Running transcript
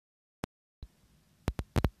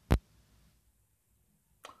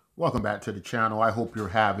Welcome back to the channel. I hope you're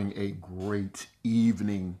having a great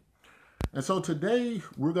evening. And so today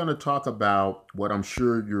we're going to talk about what I'm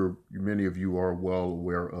sure many of you are well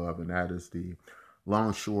aware of, and that is the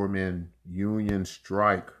Longshoremen Union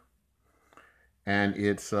strike and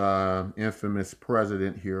its infamous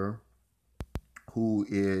president here, who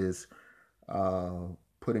is uh,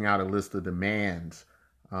 putting out a list of demands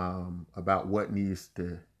about what needs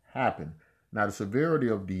to happen. Now, the severity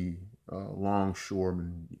of the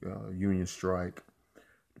longshoremen union strike,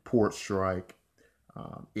 port strike,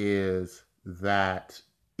 is that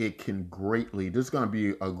it can greatly, this is going to be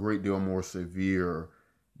a great deal more severe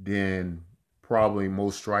than probably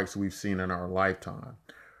most strikes we've seen in our lifetime,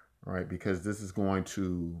 right? Because this is going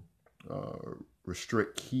to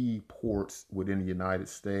restrict key ports within the United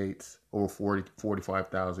States, over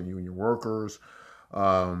 45,000 union workers,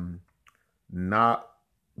 not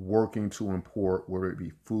working to import, whether it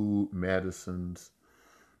be food, medicines,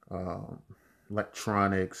 uh,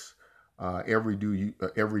 electronics,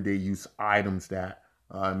 everyday use items that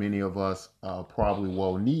many of us probably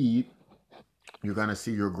will need. You're going to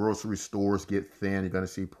see your grocery stores get thin. You're going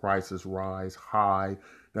to see prices rise high. You're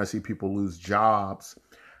going to see people lose jobs.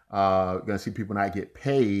 You're going to see people not get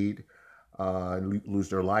paid, lose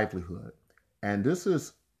their livelihood. And this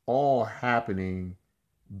is all happening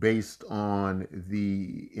based on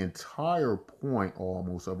the entire point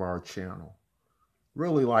almost of our channel.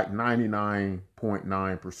 Really like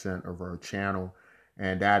 99.9% of our channel.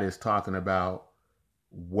 And that is talking about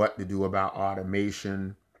what to do about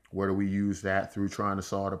automation. Where do we use that through trying to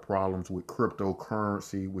solve the problems with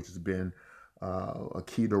cryptocurrency, which has been a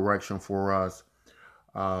key direction for us.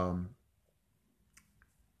 Um,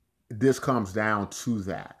 this comes down to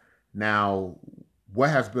that. Now,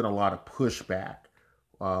 what has been a lot of pushback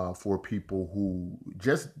for people who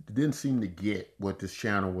just didn't seem to get what this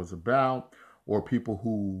channel was about, or people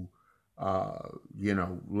who,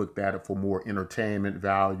 looked at it for more entertainment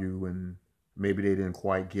value and maybe they didn't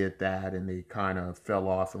quite get that and they kind of fell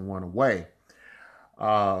off and went away.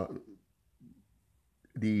 Uh,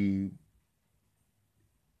 the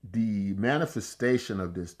the manifestation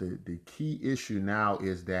of this, the key issue now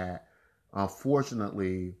is that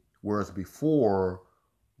unfortunately, whereas before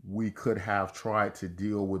we could have tried to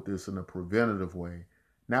deal with this in a preventative way,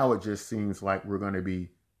 now it just seems like we're going to be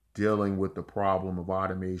dealing with the problem of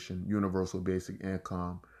automation, universal basic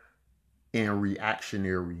income, in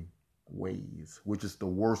reactionary ways, which is the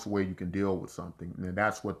worst way you can deal with something. And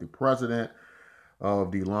that's what the president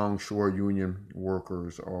of the Longshore Union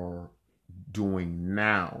Workers are doing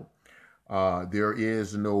now. There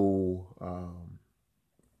is no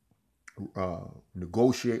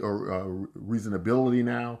negotiate or reasonability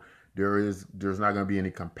now. There's not going to be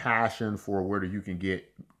any compassion for whether you can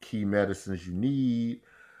get key medicines you need,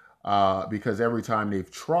 because every time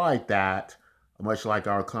they've tried that, much like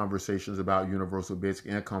our conversations about universal basic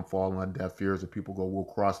income falling on deaf ears, and people go, we'll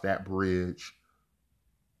cross that bridge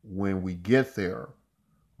when we get there.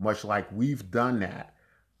 Much like we've done that,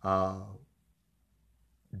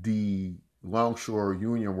 the longshore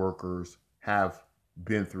union workers have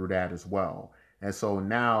been through that as well. And so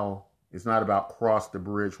now it's not about cross the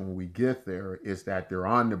bridge when we get there, it's that they're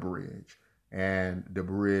on the bridge and the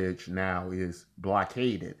bridge now is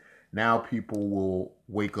blockaded. Now people will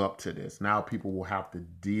wake up to this. Now people will have to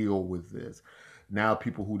deal with this. Now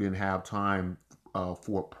people who didn't have time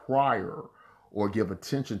for prior or give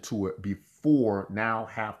attention to it before now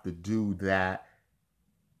have to do that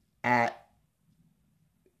at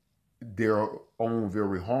their own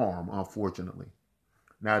very harm, unfortunately.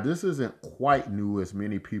 Now, this isn't quite new, as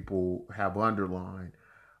many people have underlined.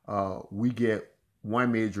 We get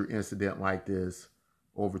one major incident like this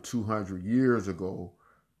over 200 years ago,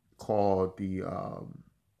 called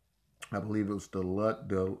I believe it was the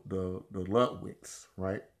Ludwigs,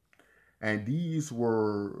 right? And this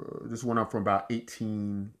went up from about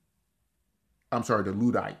the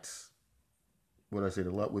Luddites. What did I say?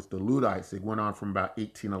 The Luddites. It went on from about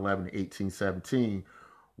 1811 to 1817,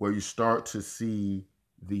 where you start to see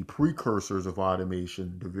the precursors of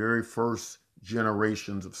automation, the very first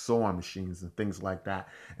generations of sewing machines and things like that.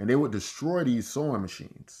 And they would destroy these sewing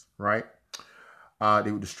machines, right?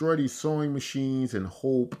 They would destroy these sewing machines and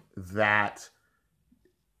hope that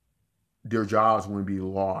their jobs wouldn't be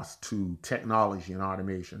lost to technology and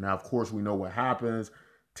automation. Now, of course, we know what happens.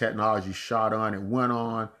 Technology shot on and went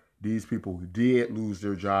on. These people who did lose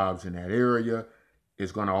their jobs in that area,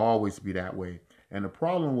 it's going to always be that way. And the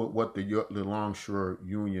problem with what the longshore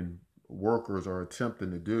union workers are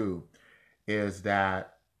attempting to do is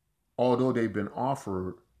that although they've been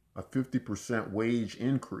offered a 50% wage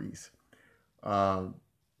increase,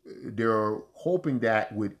 they're hoping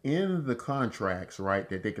that within the contracts, right,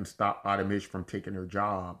 that they can stop automation from taking their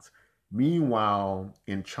jobs. Meanwhile,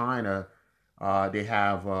 in China, they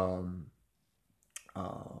have uh,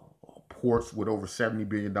 ports with over $70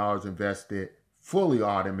 billion invested, fully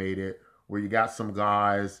automated, where you got some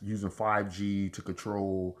guys using 5G to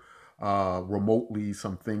control remotely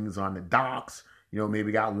some things on the docks. You know,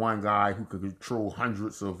 maybe got one guy who could control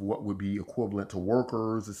hundreds of what would be equivalent to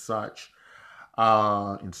workers as such,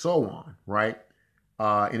 and so on, right?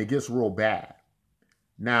 And it gets real bad.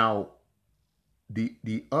 Now,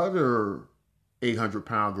 the other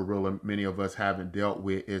 800-pound gorilla many of us haven't dealt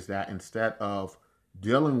with is that instead of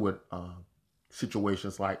dealing with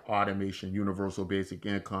situations like automation, universal basic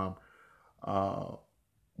income, uh,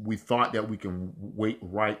 we thought that we can wait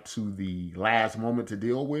right to the last moment to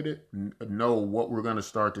deal with it. No, what we're going to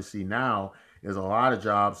start to see now is a lot of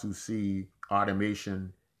jobs who see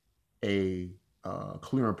automation a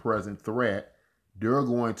clear and present threat, they're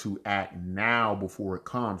going to act now before it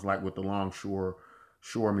comes, like what the longshore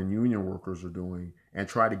shoreman union workers are doing, and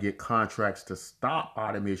try to get contracts to stop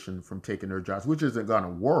automation from taking their jobs, which isn't going to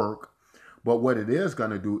work. But what it is going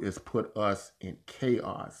to do is put us in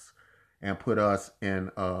chaos and put us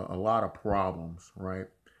in a lot of problems, right?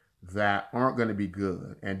 That aren't going to be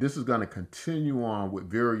good. And this is going to continue on with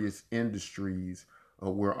various industries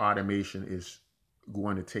where automation is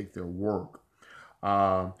going to take their work.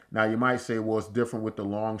 Now, you might say, well, it's different with the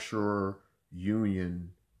longshore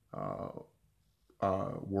union uh,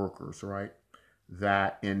 workers, right?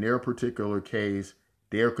 That in their particular case,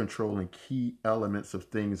 they're controlling key elements of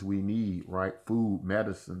things we need, right? Food,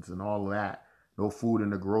 medicines, and all of that. No food in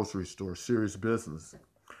the grocery store, serious business.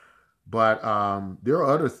 But there are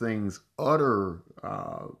other things other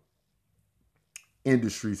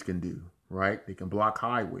industries can do, right? They can block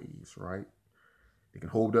highways, right? They can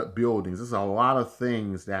hold up buildings. There's a lot of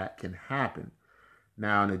things that can happen.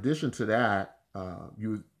 Now, in addition to that,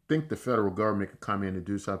 you think the federal government could come in and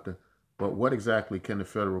do something, but what exactly can the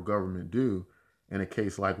federal government do in a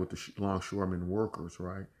case like with the longshoremen workers,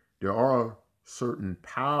 right? There are certain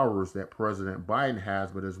powers that President Biden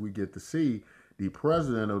has, but as we get to see, the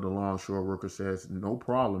president of the longshore workers says, no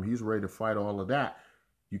problem. He's ready to fight all of that.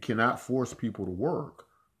 You cannot force people to work,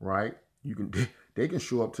 right? You can they can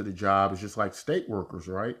show up to the job. It's just like state workers,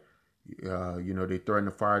 right? They threaten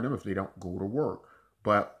to fire them if they don't go to work.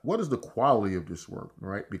 But what is the quality of this work,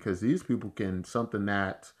 right? Because these people can something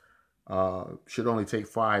that should only take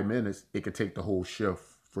 5 minutes, it could take the whole shift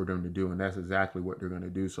for them to do, and that's exactly what they're going to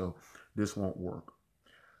do. So this won't work.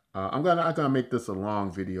 I'm gonna make this a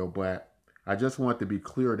long video, but I just want to be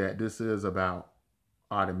clear that this is about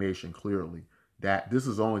automation. Clearly, that this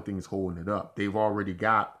is the only thing that's holding it up. They've already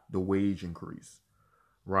got the wage increase,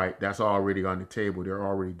 right? That's already on the table. They're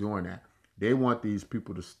already doing that. They want these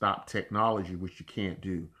people to stop technology, which you can't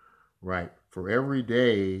do, right? For every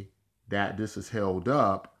day that this is held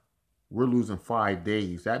up, we're losing 5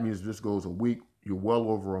 days. That means this goes a week. You're well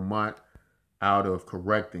over a month out of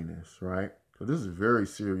correcting this, right? So this is very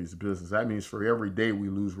serious business. That means for every day we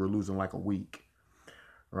lose, we're losing like a week,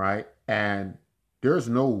 right? And there's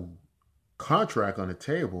no contract on the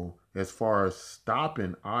table as far as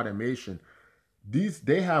stopping automation.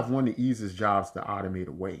 They have one of the easiest jobs to automate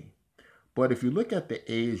away. But if you look at the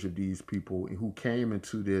age of these people who came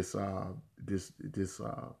into this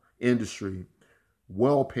industry,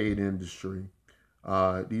 well-paid industry,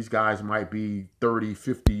 these guys might be 30,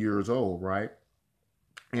 50 years old, right?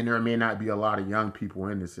 And there may not be a lot of young people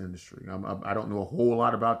in this industry. I don't know a whole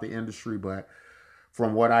lot about the industry, but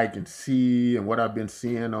from what I can see and what I've been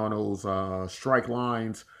seeing on those strike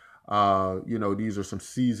lines, these are some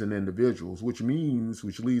seasoned individuals, which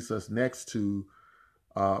leads us next to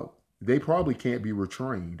uh, they probably can't be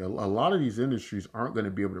retrained. A lot of these industries aren't going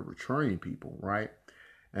to be able to retrain people, right?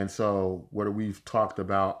 And so, whether we've talked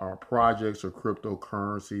about our projects or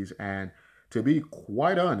cryptocurrencies, and to be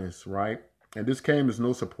quite honest, right? And this came as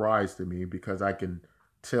no surprise to me because I can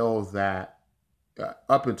tell that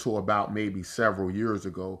up until about maybe several years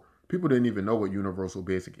ago, people didn't even know what universal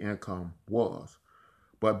basic income was.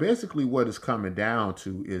 But basically, what it's coming down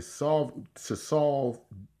to is solve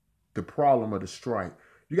the problem of the strike.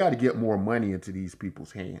 You got to get more money into these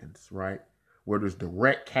people's hands, right? Whether it's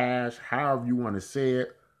direct cash, however you want to say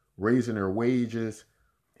it, raising their wages,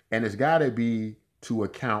 and it's got to be to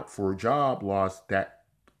account for job loss that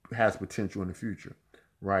has potential in the future,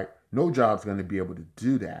 right? No job's going to be able to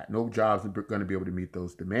do that. No job's going to be able to meet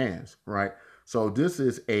those demands, right? So this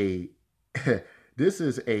is a this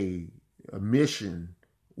is a mission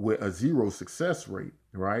with a zero success rate,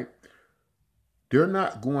 right? they're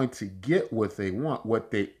not going to get what they want.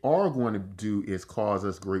 What they are going to do is cause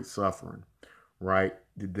us great suffering, right?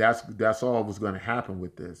 That's all was going to happen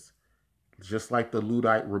with this. Just like the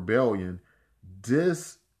Luddite rebellion,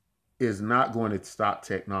 this is not going to stop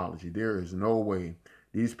technology. There is no way.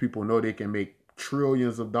 These people know they can make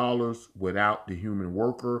trillions of dollars without the human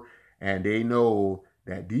worker, and they know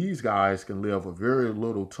that these guys can live a very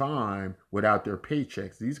little time without their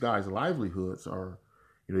paychecks. These guys' livelihoods are,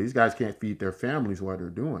 these guys can't feed their families while they're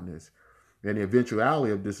doing this. And the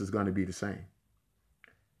eventuality of this is going to be the same.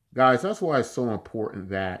 Guys, that's why it's so important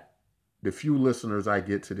that the few listeners I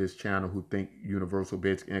get to this channel who think universal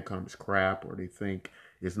basic income is crap, or they think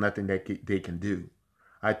it's nothing that they can do.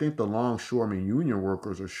 I think the longshoremen union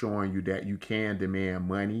workers are showing you that you can demand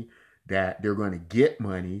money, that they're going to get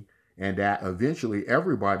money, and that eventually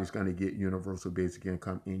everybody's going to get universal basic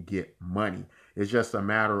income and get money. It's just a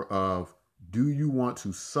matter of, do you want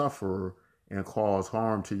to suffer and cause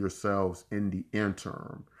harm to yourselves in the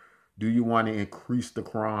interim? Do you want to increase the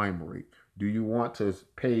crime rate? Do you want to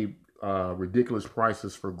pay ridiculous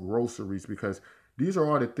prices for groceries? Because these are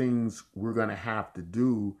all the things we're going to have to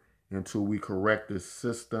do until we correct this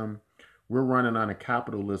system. We're running on a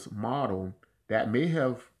capitalist model that may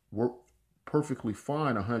have worked perfectly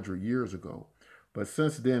fine 100 years ago. But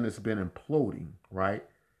since then, it's been imploding, right?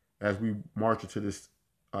 As we march into this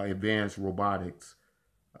advanced robotics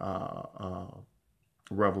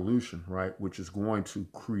revolution, right? Which is going to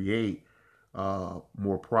create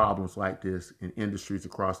more problems like this in industries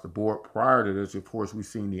across the board. Prior to this, of course, we've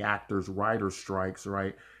seen the actors, writers strikes,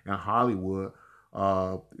 right? In Hollywood,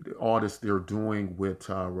 all this they're doing with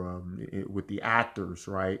the actors,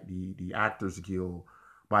 right? The Actors Guild,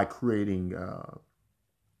 by creating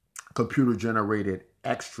computer generated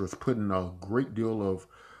extras, putting a great deal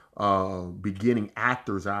of beginning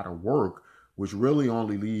actors out of work, which really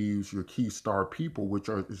only leaves your key star people, which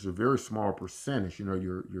is a very small percentage.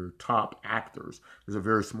 Your top actors is a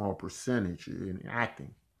very small percentage in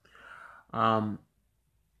acting.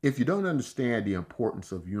 If you don't understand the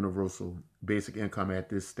importance of universal basic income at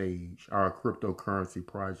this stage, our cryptocurrency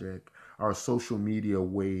project, our social media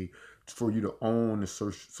way for you to own the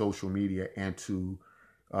social media and to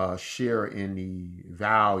share in the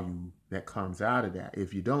value that comes out of that.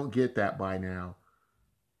 If you don't get that by now,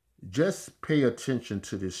 just pay attention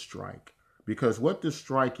to this strike, because what this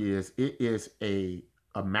strike is, it is a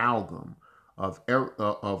amalgam of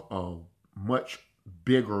a much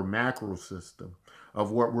bigger macro system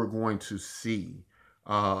of what we're going to see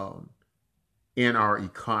in our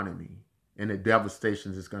economy and the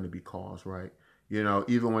devastations it's going to be caused, right?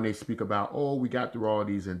 Even when they speak about, oh, we got through all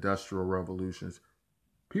these industrial revolutions,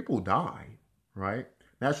 people died, right?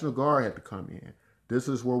 National Guard had to come in. This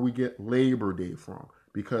is where we get Labor Day from,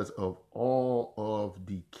 because of all of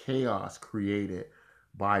the chaos created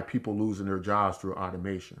by people losing their jobs through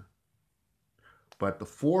automation. But the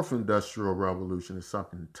fourth industrial revolution is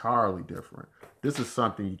something entirely different. This is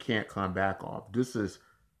something you can't come back off. This is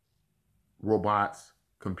robots,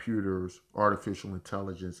 computers, artificial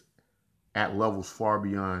intelligence at levels far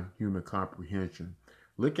beyond human comprehension.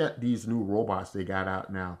 Look at these new robots they got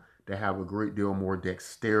out now that have a great deal more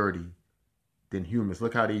dexterity than humans.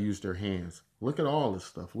 Look how they use their hands. Look at all this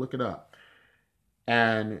stuff. Look it up.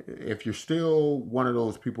 And if you're still one of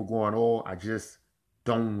those people going, oh, I just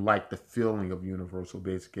don't like the feeling of universal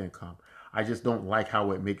basic income, I just don't like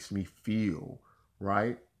how it makes me feel,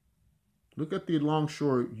 right? Look at the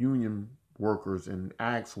longshore union workers and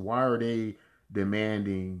ask, why are they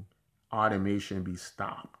demanding automation be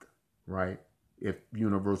stopped, right? If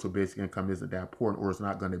universal basic income isn't that important, or it's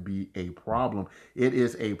not going to be a problem. It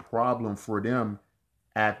is a problem for them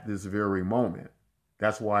at this very moment.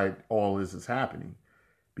 That's why all this is happening,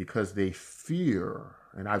 because they fear,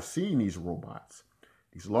 and I've seen these robots,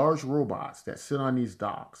 these large robots that sit on these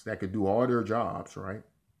docks that could do all their jobs, right?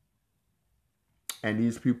 And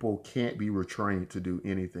these people can't be retrained to do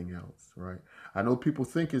anything else, right? I know people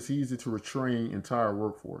think it's easy to retrain entire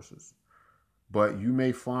workforces, but you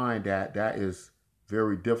may find that that is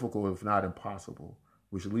very difficult, if not impossible,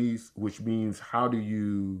 which means how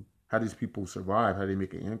do these people survive? How do they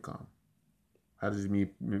make an income? How does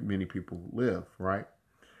many people live, right?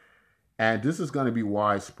 And this is going to be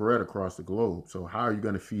widespread across the globe. So how are you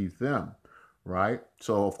going to feed them, right?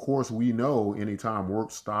 So of course we know anytime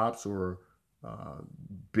work stops, or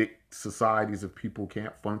big societies of people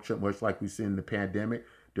can't function, much like we see in the pandemic,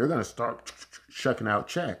 they're going to start checking out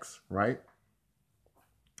checks, right?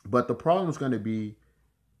 But the problem is going to be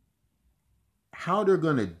how they're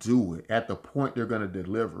going to do it at the point they're going to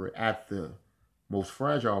deliver it, at the most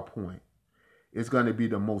fragile point. It's going to be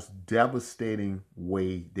the most devastating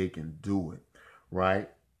way they can do it. right?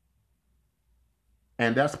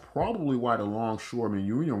 And that's probably why the longshoremen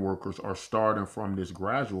union workers are starting from this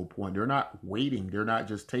gradual point. They're not waiting. They're not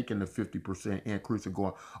just taking the 50% increase and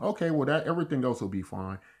going, okay, well, that everything else will be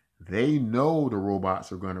fine. They know the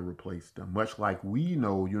robots are going to replace them, much like we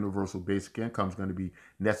know universal basic income is going to be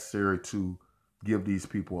necessary to give these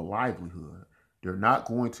people a livelihood. They're not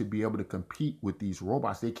going to be able to compete with these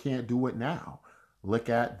robots. They can't do it now. Look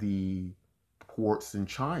at the ports in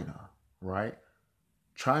China, right?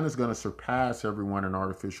 China's going to surpass everyone in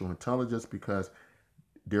artificial intelligence because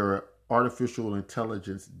their artificial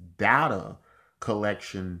intelligence data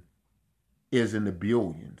collection is in the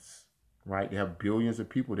billions, right? They have billions of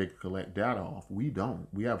people they can collect data off. We don't.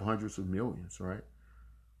 We have hundreds of millions, right?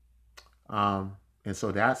 And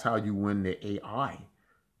so that's how you win the AI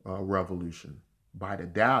revolution, by the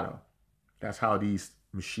data. That's how these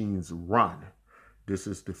machines run. This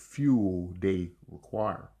is the fuel they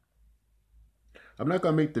require. I'm not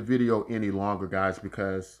going to make the video any longer, guys,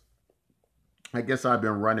 because I guess I've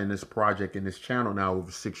been running this project in this channel now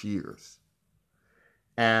over 6 years.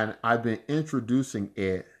 And I've been introducing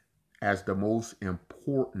it as the most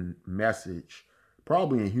important message,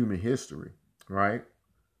 probably in human history, right?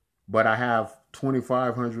 But I have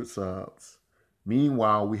 2,500 subs.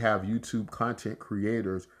 Meanwhile, we have YouTube content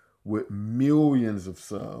creators with millions of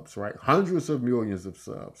subs, right? Hundreds of millions of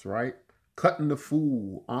subs, right? Cutting the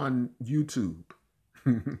fool on YouTube.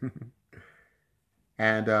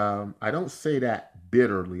 And I don't say that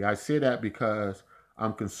bitterly. I say that because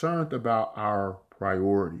I'm concerned about our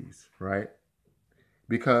priorities, right?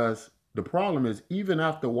 Because the problem is, even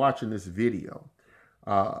after watching this video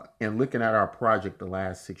and looking at our project the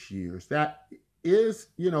last 6 years, that is,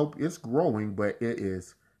 it's growing, but it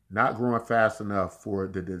is not growing fast enough for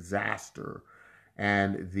the disaster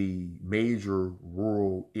and the major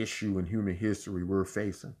world issue in human history we're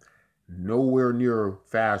facing. Nowhere near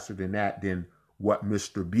faster than what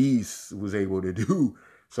Mr. Beast was able to do.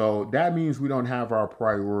 So that means we don't have our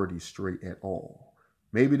priorities straight at all.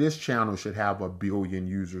 Maybe this channel should have 1 billion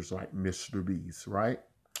users like Mr. Beast, right?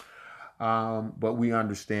 But we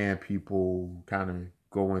understand people kind of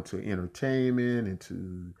go into entertainment,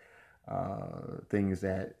 into things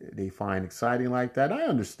that they find exciting like that. I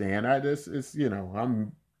understand.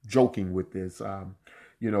 I'm joking with this,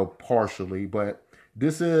 partially, but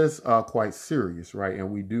this is quite serious, right?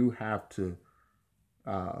 And we do have to,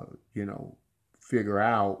 figure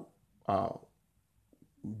out,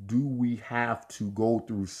 do we have to go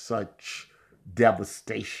through such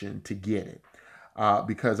devastation to get it?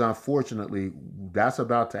 Because unfortunately, that's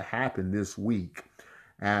about to happen this week.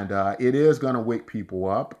 And it is going to wake people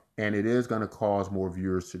up, and it is going to cause more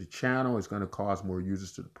viewers to the channel. It's going to cause more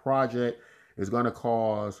users to the project. It's going to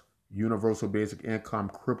cause universal basic income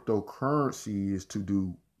cryptocurrencies to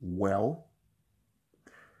do well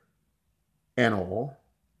and all.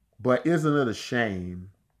 But isn't it a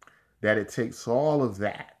shame that it takes all of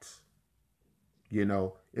that?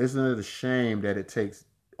 Isn't it a shame that it takes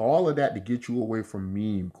all of that to get you away from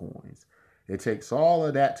meme coins? It takes all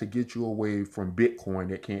of that to get you away from Bitcoin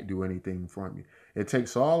that can't do anything from you. It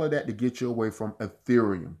takes all of that to get you away from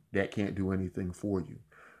Ethereum that can't do anything for you,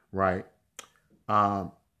 right?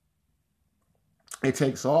 It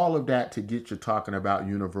takes all of that to get you talking about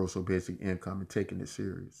universal basic income and taking it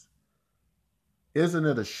serious. Isn't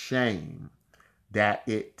it a shame that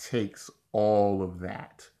it takes all of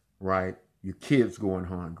that, right? Your kids going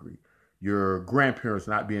hungry, your grandparents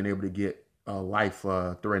not being able to get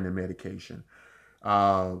life-threatening medication,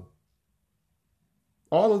 all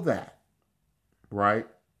of that, right?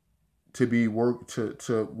 To be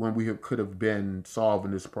to when we could have been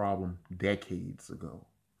solving this problem decades ago.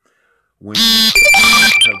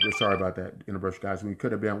 Sorry about that, interruption, guys. We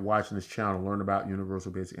could have been watching this channel, learn about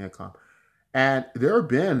universal basic income. And there have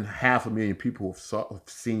been 500,000 people who've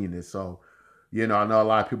seen this. So, I know a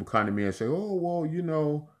lot of people come to me and say, "Oh, well, you're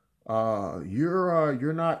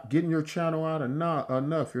not getting your channel out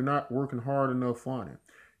enough. You're not working hard enough on it.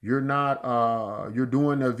 You're not. You're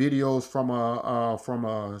doing the videos from a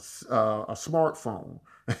smartphone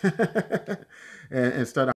and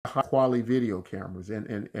instead of high quality video cameras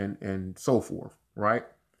and so forth, right?"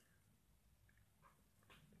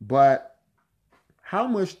 But how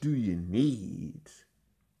much do you need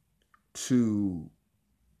to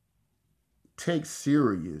take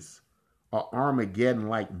serious an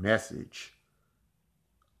Armageddon-like message,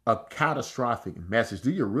 a catastrophic message?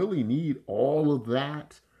 Do you really need all of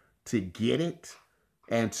that to get it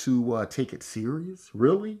and to take it serious?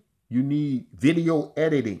 Really? You need video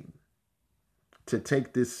editing to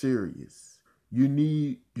take this serious. You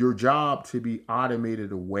need your job to be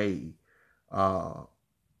automated away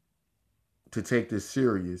to take this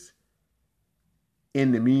serious.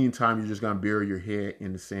 In the meantime, you're just going to bury your head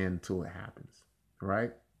in the sand until it happens,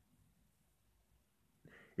 right?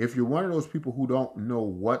 If you're one of those people who don't know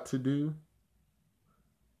what to do,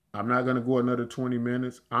 I'm not going to go another 20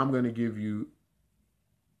 minutes. I'm going to give you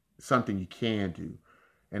something you can do,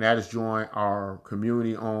 and that is join our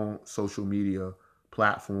community-owned social media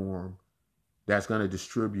platform that's going to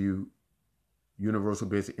distribute universal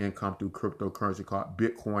basic income through cryptocurrency called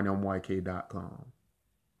bitcoinmyk.com.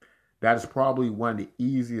 That is probably one of the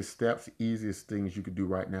easiest steps, easiest things you could do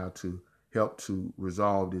right now to help to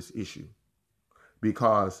resolve this issue.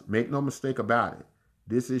 Because make no mistake about it,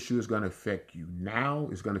 this issue is going to affect you now.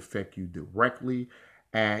 It's going to affect you directly.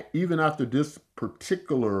 And even after this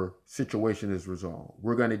particular situation is resolved,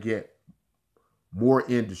 we're going to get more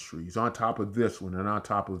industries on top of this one and on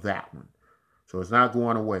top of that one. So it's not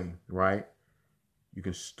going away, right? You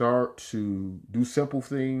can start to do simple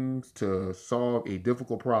things to solve a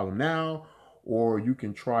difficult problem now, or you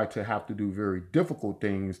can try to have to do very difficult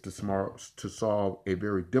things to solve a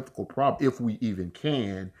very difficult problem, if we even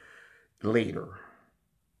can, later.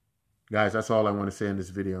 Guys, that's all I want to say in this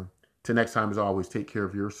video. Till next time, as always, take care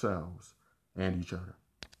of yourselves and each other.